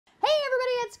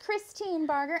it's Christine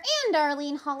Barger and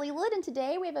Darlene Hollywood, and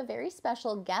today we have a very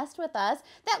special guest with us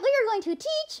that we are going to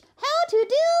teach how to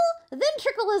do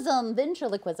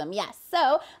ventriloquism, yes.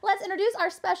 So let's introduce our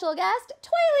special guest,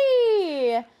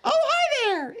 Toiley. Oh, hi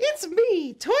there! It's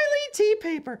me, Toiley T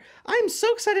paper. I'm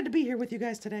so excited to be here with you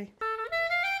guys today.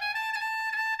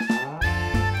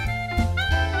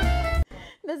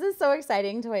 This is so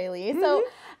exciting, Toiley. So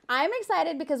I'm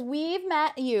excited because we've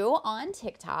met you on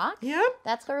TikTok. Yep.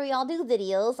 That's where we all do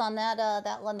videos on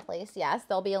that one place. Yes,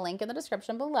 there'll be a link in the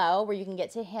description below where you can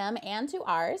get to him and to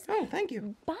ours. Oh, thank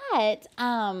you. But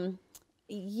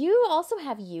you also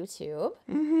have YouTube.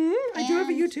 I do have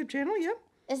a YouTube channel, yep.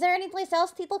 Is there any place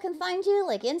else people can find you,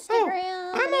 like Instagram?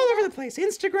 Oh, I'm all over the place.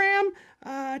 Instagram,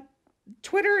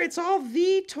 Twitter, it's all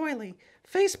The Toiley.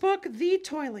 Facebook, The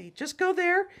Toiley. Just go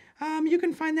there. You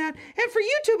can find that. And for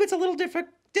YouTube, it's a little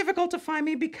difficult to find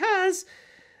me because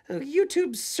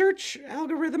YouTube's search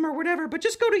algorithm or whatever. But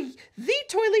just go to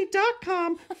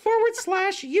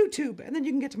thetoiley.com/YouTube, and then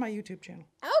you can get to my YouTube channel.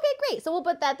 Okay, great. So we'll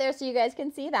put that there so you guys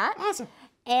can see that. Awesome.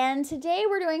 And today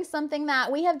we're doing something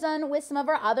that we have done with some of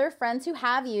our other friends who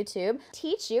have YouTube,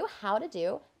 teach you how to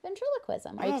do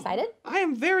ventriloquism. Are you excited? I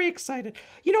am very excited.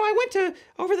 You know,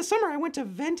 over the summer, I went to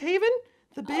Vent Haven,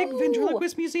 the big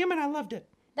ventriloquist museum, and I loved it.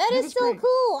 That is so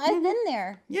cool. I've been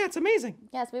there. Yeah, it's amazing.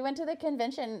 Yes, we went to the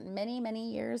convention many,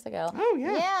 many years ago. Oh,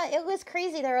 yeah. Yeah, it was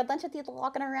crazy. There were a bunch of people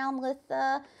walking around with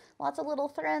lots of little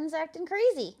friends acting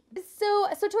crazy. So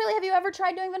Toiley, have you ever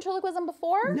tried doing ventriloquism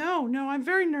before? No, I'm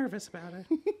very nervous about it.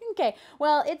 Okay,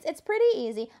 well, it's pretty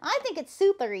easy. I think it's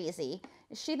super easy.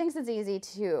 She thinks it's easy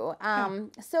too.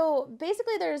 So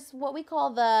basically there's what we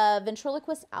call the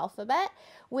ventriloquist alphabet,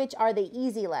 which are the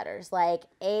easy letters like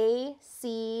A,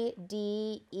 C,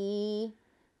 D, E,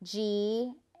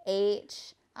 G,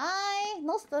 H, I.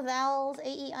 Most of the vowels, A,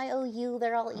 E, I, O, U,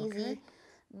 they're all easy. Okay.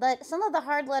 But some of the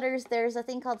hard letters, there's a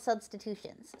thing called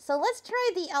substitutions. So let's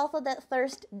try the alphabet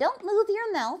first. Don't move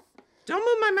your mouth. Don't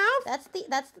move my mouth?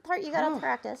 That's the part you gotta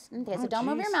practice. Okay, so don't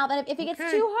move your mouth. And if it gets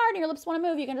too hard and your lips want to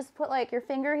move, you can just put like your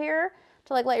finger here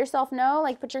to like let yourself know.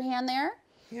 Like put your hand there.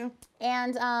 Yeah.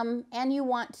 And you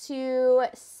want to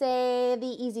say the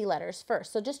easy letters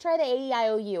first. So just try the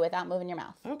A-E-I-O-U without moving your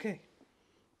mouth. Okay.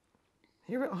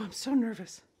 Here. Oh, I'm so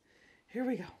nervous. Here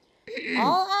we go.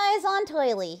 All eyes on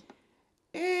Toiley.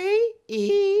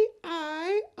 A-E-I-O-U.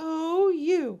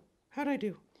 How'd I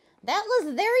do? That was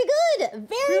very good.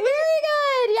 Very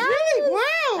good. Yeah. Really?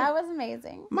 Wow. That was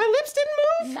amazing. My lips didn't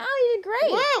move? No, you did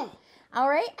great. Wow. All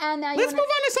right. And now let's move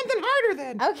on to something harder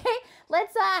then. Okay.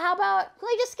 Let's, how about, can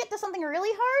we just skip to something really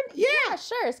hard? Yeah.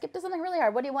 Sure. Skip to something really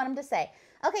hard. What do you want him to say?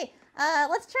 Okay.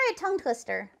 Let's try a tongue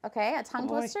twister. Okay. A tongue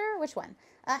twister. Which one?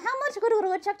 How much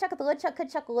woodchuck chuck the woodchuck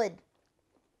could chuck wood?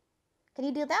 Can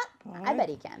you do that? I bet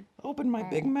he can. Open my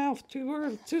big mouth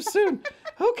too soon.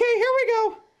 Okay, here we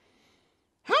go.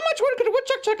 How much wood could a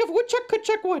woodchuck chuck if a woodchuck could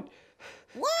chuck wood?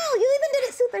 Wow, you even did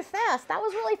it super fast. That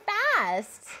was really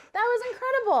fast. That was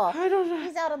incredible. I don't know.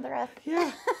 He's out of breath.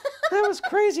 Yeah, that was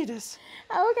craziness.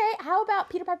 Okay, how about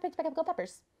Peter Piper picked a peck of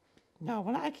peppers? No,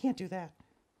 well, I can't do that.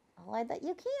 Oh, I bet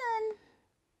you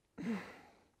can.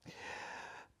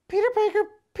 Peter Piper,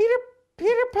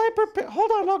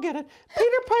 hold on, I'll get it.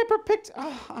 Peter Piper picked,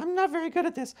 I'm not very good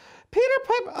at this. Peter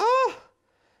Piper,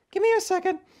 give me a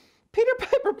second. Peter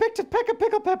Piper picked a peck of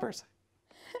pickled peppers.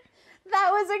 That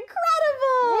was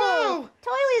incredible. Wow.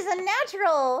 Toiley's a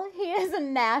natural. He is a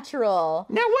natural.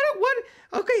 Now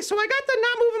okay, so I got the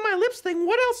not moving my lips thing.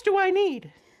 What else do I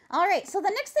need? All right, so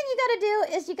the next thing you got to do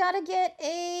is you got to get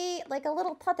a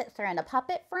little puppet friend, and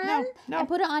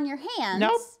put it on your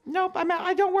hands. Nope,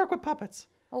 I don't work with puppets.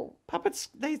 Oh. Puppets,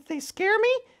 they scare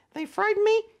me, they frighten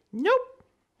me. Nope.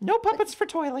 No puppets for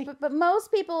Toiley. But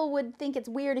most people would think it's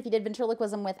weird if you did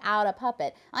ventriloquism without a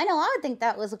puppet. I know, I would think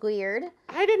that was weird.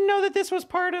 I didn't know that this was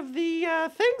part of the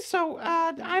thing, so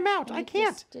I'm out. I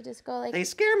can't. You just go like... They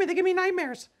scare me. They give me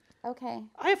nightmares. Okay.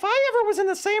 If I ever was in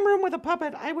the same room with a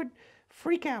puppet, I would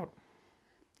freak out.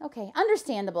 Okay,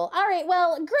 understandable. All right,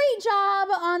 well, great job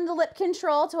on the lip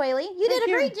control, Toiley. You did a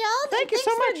great job. Thank you so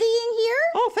much. Thanks for being here.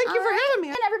 Oh, thank you for having me.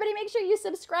 And everybody make sure you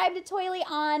subscribe to Toiley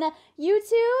on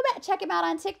YouTube. Check him out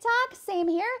on TikTok. Same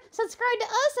here. Subscribe to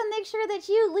us and make sure that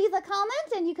you leave a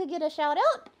comment and you could get a shout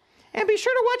out. And be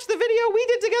sure to watch the video we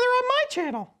did together on my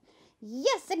channel.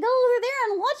 Yes, and go over there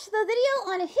and watch the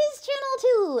video on his channel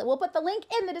too. We'll put the link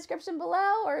in the description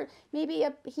below or maybe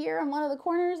up here on one of the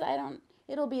corners.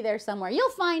 It'll be there somewhere. You'll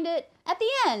find it at the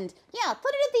end. Yeah,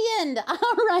 put it at the end.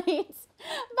 All right.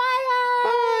 Bye, guys.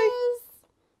 Bye.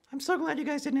 I'm so glad you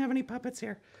guys didn't have any puppets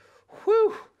here.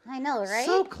 Whew. I know, right?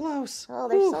 So close. Oh,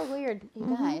 they're so weird.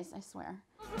 You guys, I swear.